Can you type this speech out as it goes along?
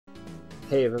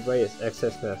Hey everybody, it's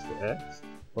XEspmasterX.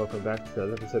 Welcome back to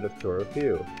another episode of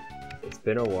ChoroQ. It's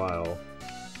been a while,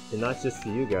 and not just for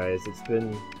you guys, it's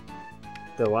been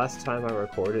the last time I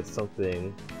recorded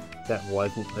something that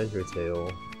wasn't Undertale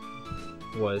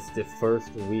was the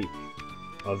first week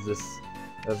of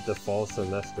the fall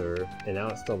semester, and now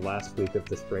it's the last week of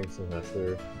the spring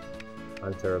semester.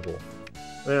 I'm terrible.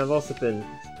 I mean, I've also been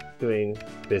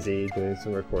busy doing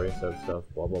some recording stuff,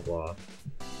 blah blah blah.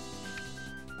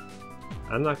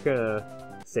 I'm not gonna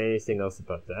say anything else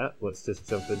about that. Let's just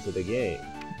jump into the game.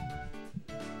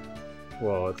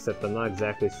 Well, except I'm not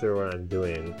exactly sure what I'm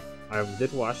doing. I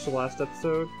did watch the last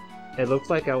episode. It looked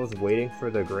like I was waiting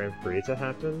for the Grand Prix to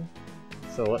happen.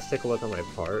 So let's take a look at my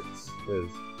parts,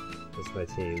 because it's my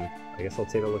team. I guess I'll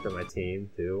take a look at my team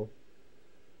too.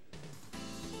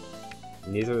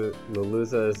 Neither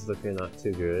Luluza is looking not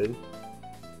too good.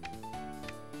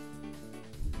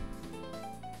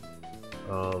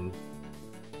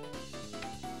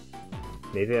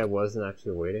 Maybe I wasn't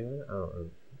actually waiting on it? I don't know.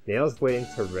 Maybe I was waiting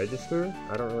to register?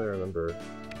 I don't really remember.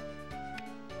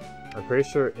 I'm pretty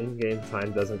sure in-game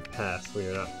time doesn't pass when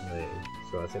you're not playing,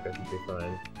 so I think I should be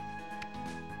fine.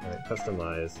 Alright,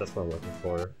 customize, that's what I'm looking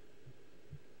for.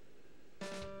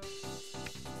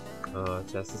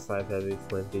 Chassis 5 heavy,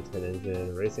 Flint V10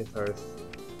 engine, racing cars.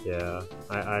 Yeah,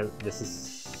 this is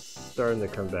starting to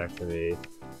come back to me.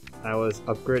 I was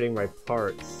upgrading my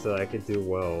parts so I could do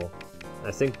well.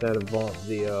 I think that involved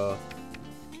the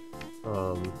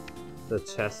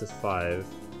Chassis 5,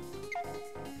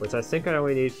 which I think I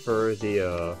only need for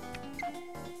the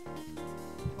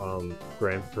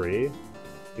Grand Prix,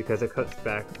 because it cuts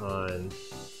back on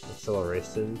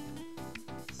acceleration.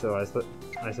 So I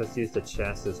supposed to use the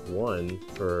Chassis 1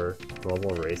 for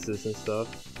normal races and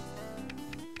stuff.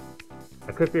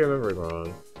 I could be remembering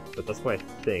wrong, but that's what I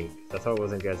think. That's how it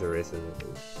was in Gadget Racing.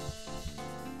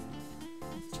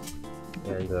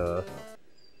 And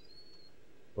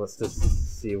let's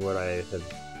just see what I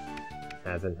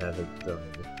have and haven't done.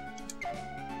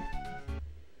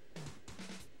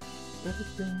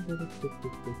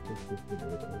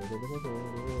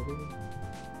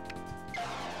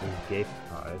 Escape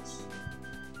pods.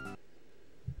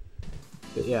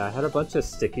 But yeah, I had a bunch of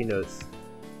sticky notes.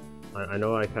 I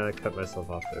know I kind of cut myself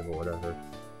off there, but whatever.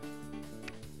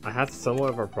 I have somewhat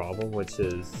of a problem, which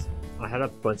is I had a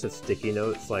bunch of sticky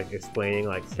notes like explaining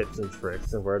like tips and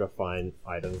tricks and where to find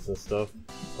items and stuff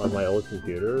on my old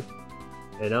computer.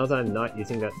 And now that I'm not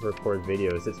using that to record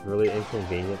videos, it's really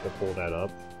inconvenient to pull that up.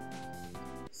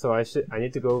 So I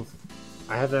need to go.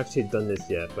 I haven't actually done this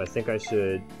yet, but I think I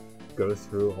should go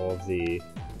through all of the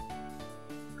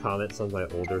comments on my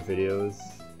older videos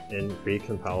and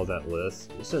recompile that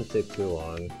list. It shouldn't take too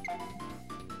long.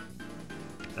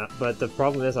 But the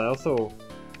problem is I also,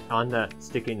 on that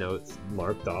sticky notes,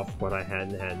 marked off what I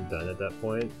hadn't done at that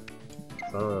point.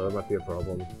 So I don't know, that might be a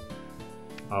problem.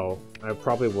 I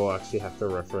probably will actually have to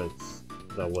reference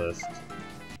the list.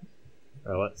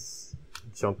 Alright, let's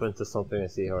jump into something and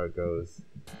see how it goes.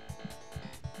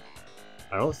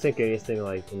 I don't think anything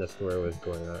like in the story was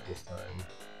going on at this time.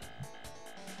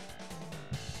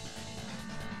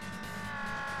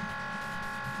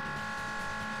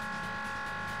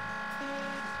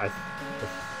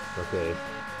 Okay.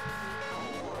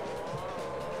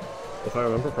 If I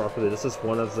remember properly, this is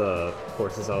one of the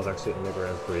courses I was actually in the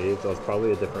Grand Prix, so it's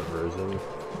probably a different version.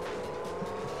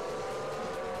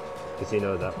 Because you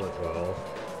know that went well.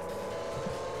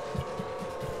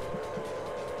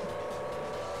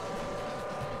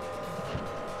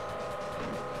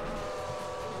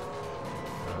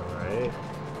 Alright.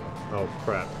 Oh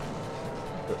crap.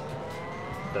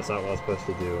 That's not what I was supposed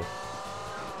to do.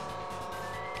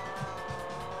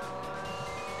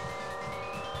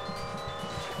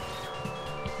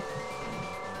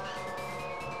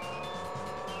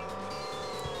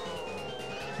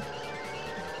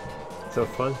 So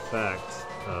fun fact,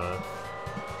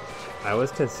 I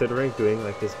was considering doing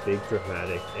like this big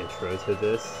dramatic intro to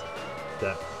this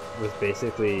that was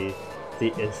basically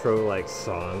the intro like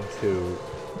song to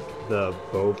the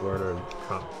Bo Burnham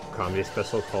comedy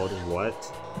special called What?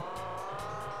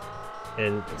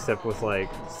 And except with like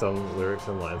some lyrics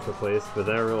and lines replaced, but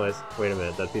then I realized, wait a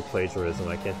minute, that'd be plagiarism,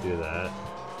 I can't do that.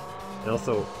 And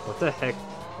also, what the heck?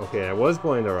 Okay, I was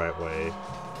going the right way.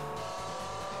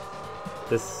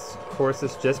 This course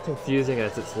is just confusing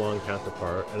as its long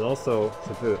counterpart, and also,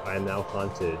 to boot, I am now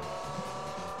haunted.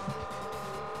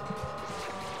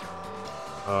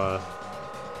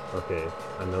 Okay,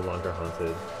 I'm no longer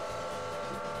haunted.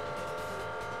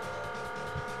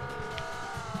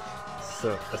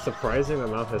 So, a surprising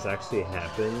amount has actually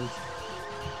happened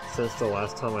since the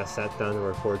last time I sat down to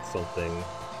record something.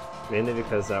 mainly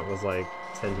because that was like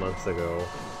 10 months ago.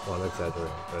 Well, I'm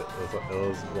exaggerating, but it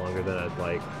was longer than I'd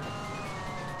like.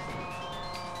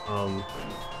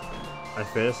 I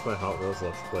finished my Hot Wheels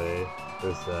Let's Play.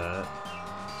 There's that.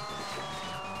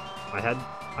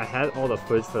 I had all the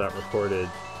footage for that recorded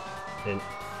in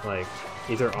like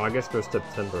either August or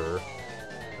September.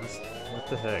 What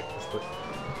the heck?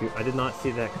 Dude, I did not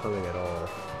see that coming at all.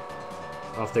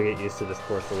 I'll have to get used to this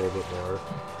course a little bit more.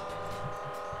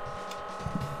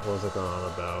 What was I going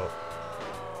on about?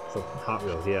 So Hot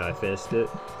Wheels, yeah, I finished it.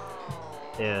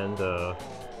 And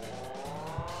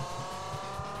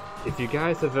if you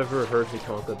guys have ever heard me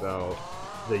talk about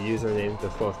the username The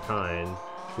 12th Kind,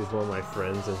 who's one of my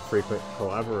friends and frequent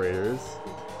collaborators.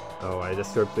 Oh, I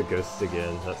disturbed the ghosts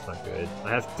again. That's not good. I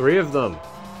have 3 of them!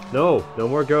 No! No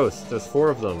more ghosts! There's 4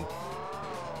 of them!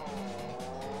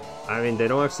 I mean, they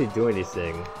don't actually do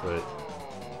anything, but...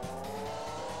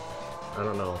 I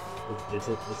don't know. It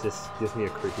just gives me a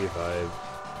creepy vibe.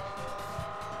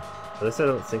 At least I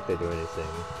don't think they do anything.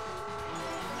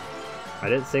 I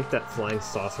didn't think that flying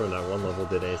saucer in that one level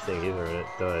did anything either, and it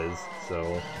does,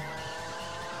 so...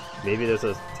 Maybe there's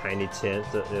a tiny chance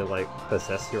that they, like,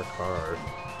 possess your car.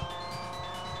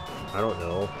 I don't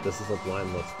know. This is a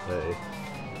blind Let's Play.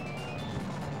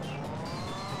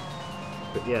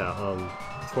 But yeah,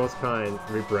 12th Kind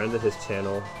rebranded his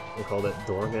channel and called it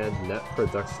Doorman Net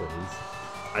Productions.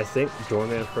 I think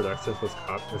Doorman Productions was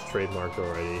trademarked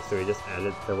already, so he just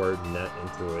added the word net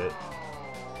into it.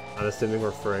 I'm assuming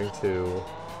referring to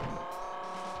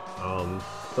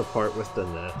the part with the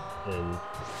net in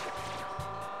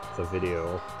the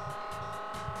video.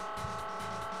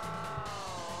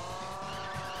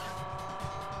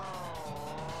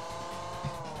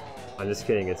 I'm just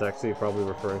kidding, it's actually probably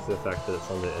referring to the fact that it's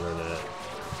on the internet.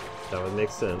 That would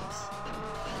make sense.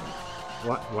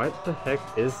 What the heck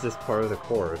is this part of the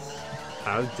course?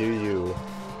 How do you...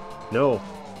 No!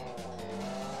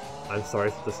 I'm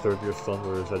sorry to disturb your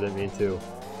slumbers, I didn't mean to.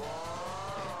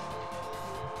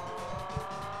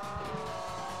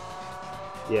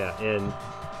 Yeah, and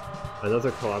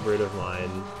another collaborator of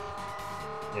mine,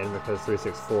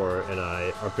 Animica364, and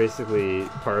I are basically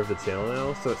part of the channel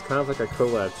now, so it's kind of like a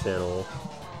collab channel.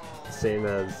 Same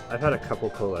as... I've had a couple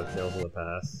collab channels in the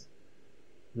past.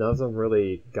 None of them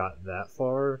really got that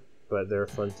far, but they're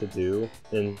fun to do.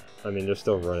 And, I mean, they're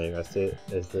still running. I say it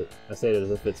as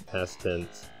if it's past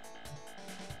tense.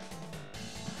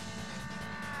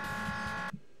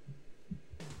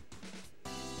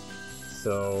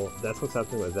 So, that's what's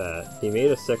happening with that. He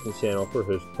made a second channel for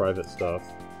his private stuff,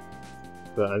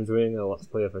 but I'm doing a Let's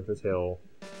Play Adventure Tale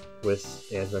with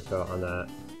Animica on that.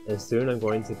 And soon I'm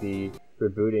going to be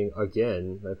rebooting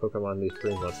again my Pokemon Leaf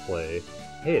Green Let's Play.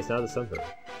 Hey, it's now December.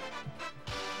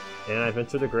 And I've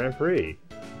entered the Grand Prix.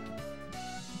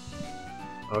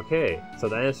 Okay, so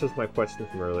that answers my question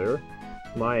from earlier.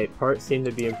 My parts seem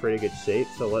to be in pretty good shape,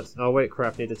 so let's... Oh wait,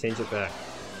 crap, I need to change it back.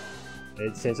 I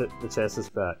need to change the chances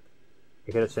back.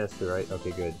 I get a chance to, right?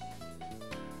 Okay, good.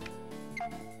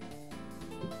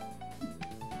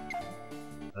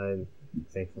 I'm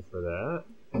thankful for that.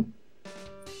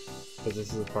 Because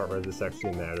this is the part where this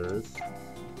actually matters.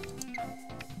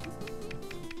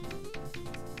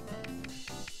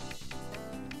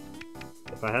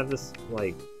 If I have this,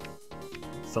 like,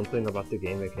 something about the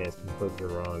game mechanics completely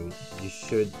wrong, you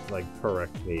should, like,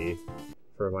 correct me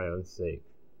for my own sake.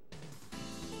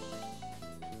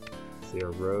 See, a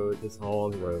road, it's all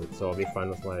on road, so I'll be fine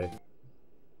with my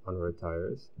on-road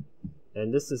tires.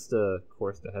 And this is the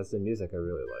course that has the music I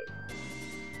really like.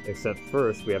 Except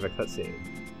first, we have a cutscene.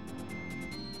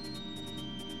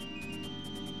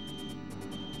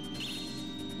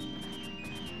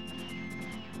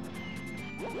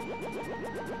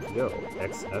 Yo,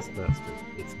 XEspmaster,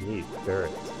 it's me, Barrett.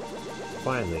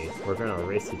 Finally, we're gonna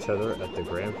race each other at the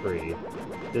Grand Prix.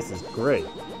 This is great!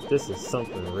 This is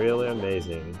something really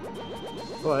amazing.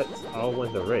 But, I'll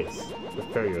win the race.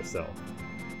 Prepare yourself.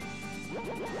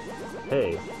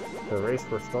 Hey, the race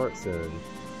will start soon.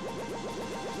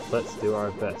 Let's do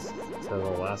our best to the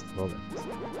last moment.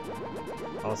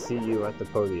 I'll see you at the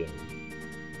podium.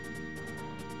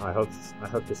 I hope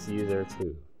to see you there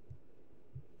too.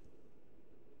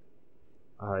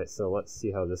 Alright, so let's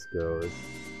see how this goes.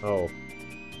 Oh.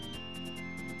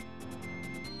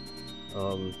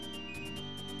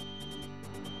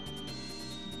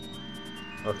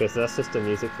 Okay, so that's just the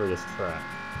music for this track.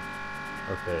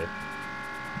 Okay.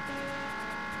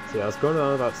 See, I was going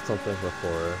on about something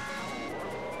before.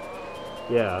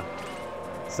 Yeah.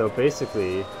 So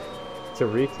basically, to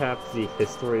recap the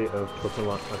history of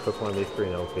Pokemon Leaf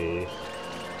Green LP,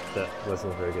 that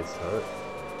wasn't a very good start.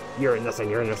 You're nothing,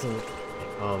 you're nothing.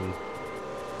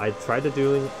 I tried to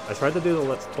do the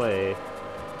Let's Play,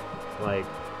 like,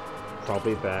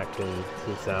 probably back in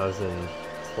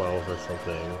 2012 or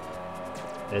something.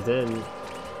 And then,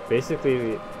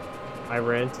 basically, I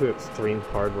ran into extreme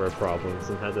hardware problems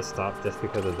and had to stop just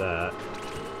because of that.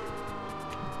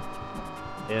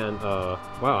 And,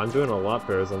 wow, I'm doing a lot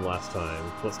better than last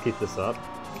time. Let's keep this up.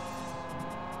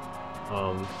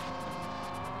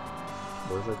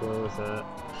 Where's I going with that?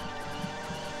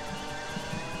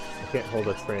 I can't hold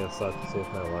a train of thought to save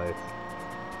my life.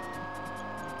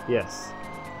 Yes.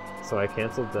 So I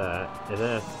cancelled that, and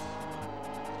then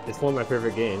it's one of my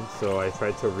favorite games, so I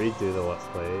tried to redo the Let's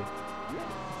Play.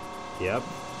 Yep,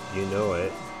 you know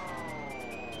it.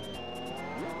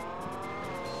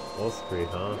 Wall Street,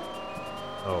 huh?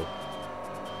 Oh.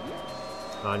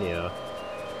 Anya.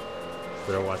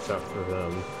 Better watch out for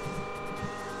them.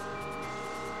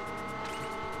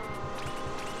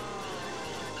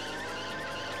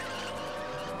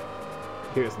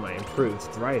 Here's my improved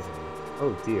driving.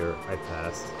 Oh dear, I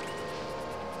passed.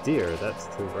 Dear, that's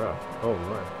too rough. Oh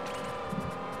my.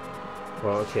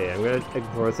 Well, okay, I'm gonna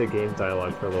ignore the game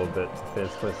dialogue for a little bit to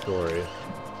finish my story.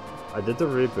 I did the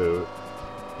reboot,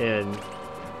 and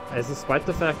despite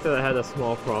the fact that I had a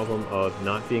small problem of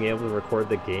not being able to record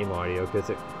the game audio because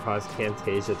it caused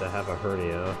Camtasia to have a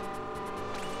hernia,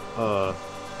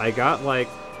 I got like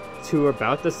to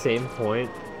about the same point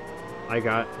I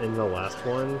got in the last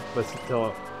one, but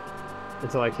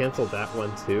until I canceled that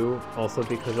one too, also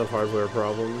because of hardware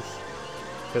problems.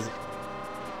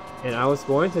 And I was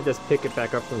going to just pick it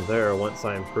back up from there once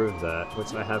I improved that,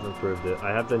 which I have improved it. I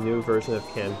have the new version of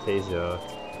Camtasia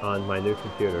on my new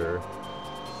computer,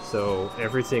 so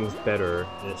everything's better,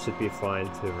 and it should be fine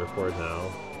to record now.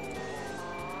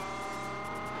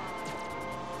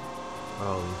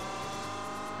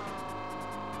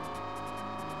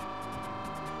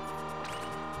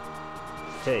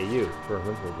 Hey, you,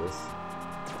 remember this.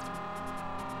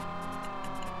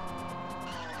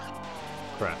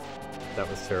 Crap. That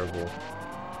was terrible.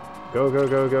 Go, go,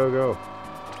 go, go, go!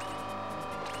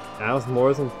 I was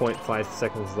more than 0.5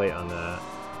 seconds late on that.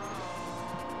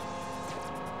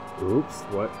 Oops,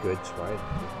 what good try.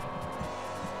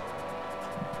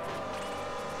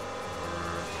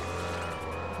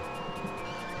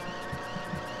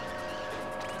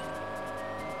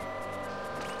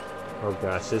 Oh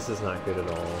gosh, this is not good at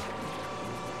all.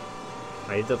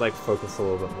 I need to like focus a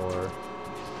little bit more.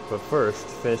 But first,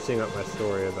 finishing up my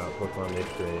story about Pokemon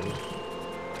Extreme.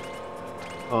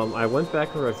 I went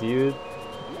back and reviewed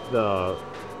the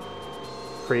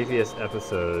previous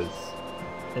episodes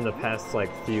in the past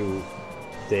like few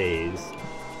days,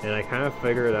 and I kind of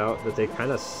figured out that they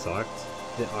kind of sucked.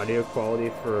 The audio quality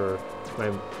for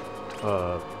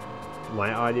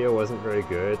my audio wasn't very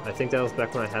good. I think that was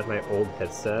back when I had my old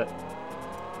headset.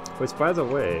 Which, by the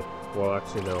way, well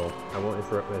actually no, I won't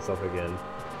interrupt myself again.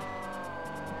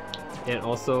 And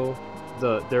also,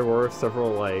 there were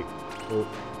several, like,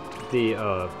 the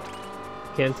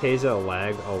Camtasia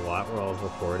lagged a lot while I was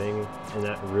recording, and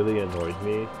that really annoyed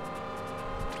me.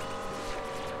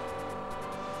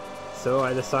 So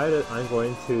I decided I'm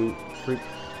going to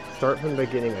start from the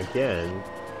beginning again,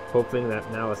 hoping that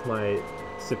now with my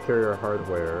superior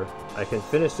hardware, I can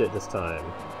finish it this time.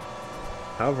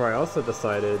 However, I also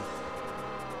decided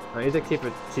I need to keep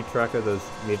track of those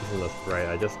meters on the sprite.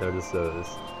 I just noticed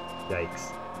those.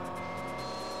 Yikes.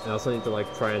 I also need to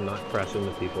like try and not crash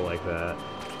into people like that.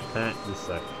 You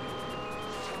suck.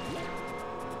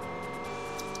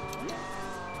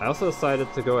 I also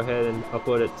decided to go ahead and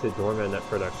upload it to Dorman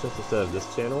Productions instead of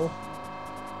this channel.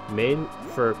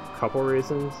 For a couple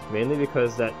reasons. Mainly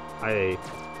because that the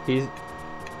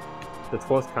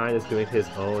 12th Kind is doing his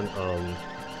own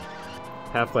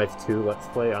Half-Life 2 Let's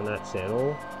Play on that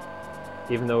channel.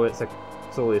 Even though it's a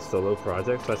solely a solo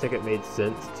project, so I think it made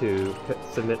sense to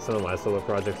submit some of my solo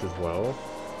projects as well.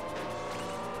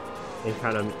 And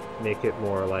kind of make it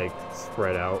more like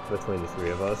spread out between the three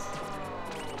of us.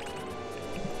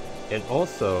 And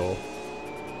also,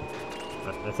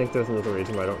 I think there's another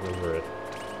reason why I don't remember it.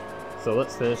 So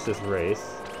let's finish this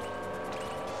race.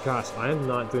 Gosh, I am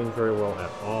not doing very well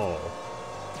at all.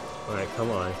 Alright,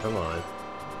 come on, come on.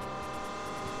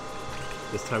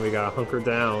 This time we gotta hunker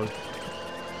down.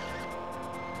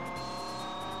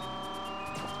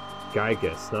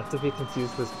 Gygus, not to be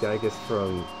confused with Gygus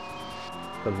from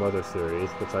the Mother series,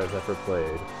 which I've never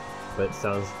played, but it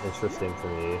sounds interesting to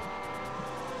me.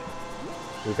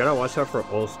 We gotta watch out for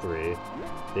Ulstry.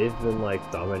 They've been like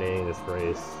dominating this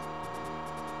race.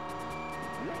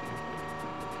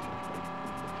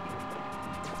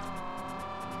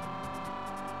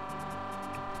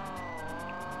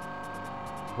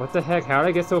 What the heck? How did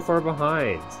I get so far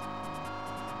behind?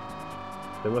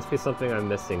 There must be something I'm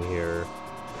missing here.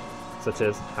 Such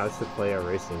as how to play a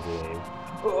racing game.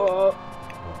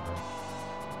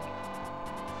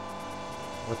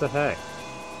 What the heck?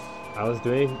 I was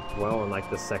doing well on like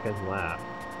the second lap.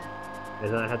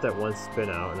 And then I had that one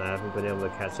spin out and I haven't been able to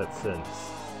catch up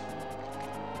since.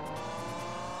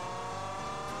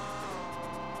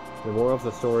 The moral of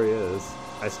the story is,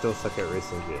 I still suck at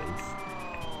racing games.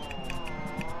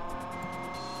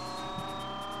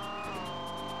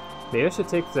 Maybe I should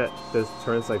take those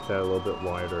turns like that a little bit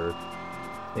wider.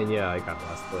 And yeah, I got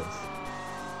last place.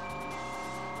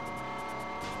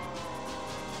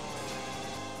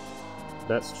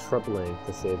 That's troubling,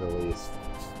 to say the least.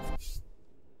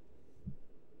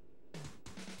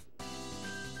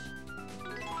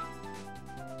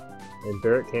 And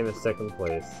Barrett came in second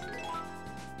place.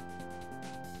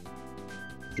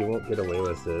 You won't get away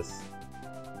with this.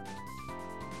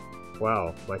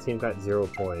 Wow, my team got 0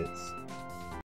 points.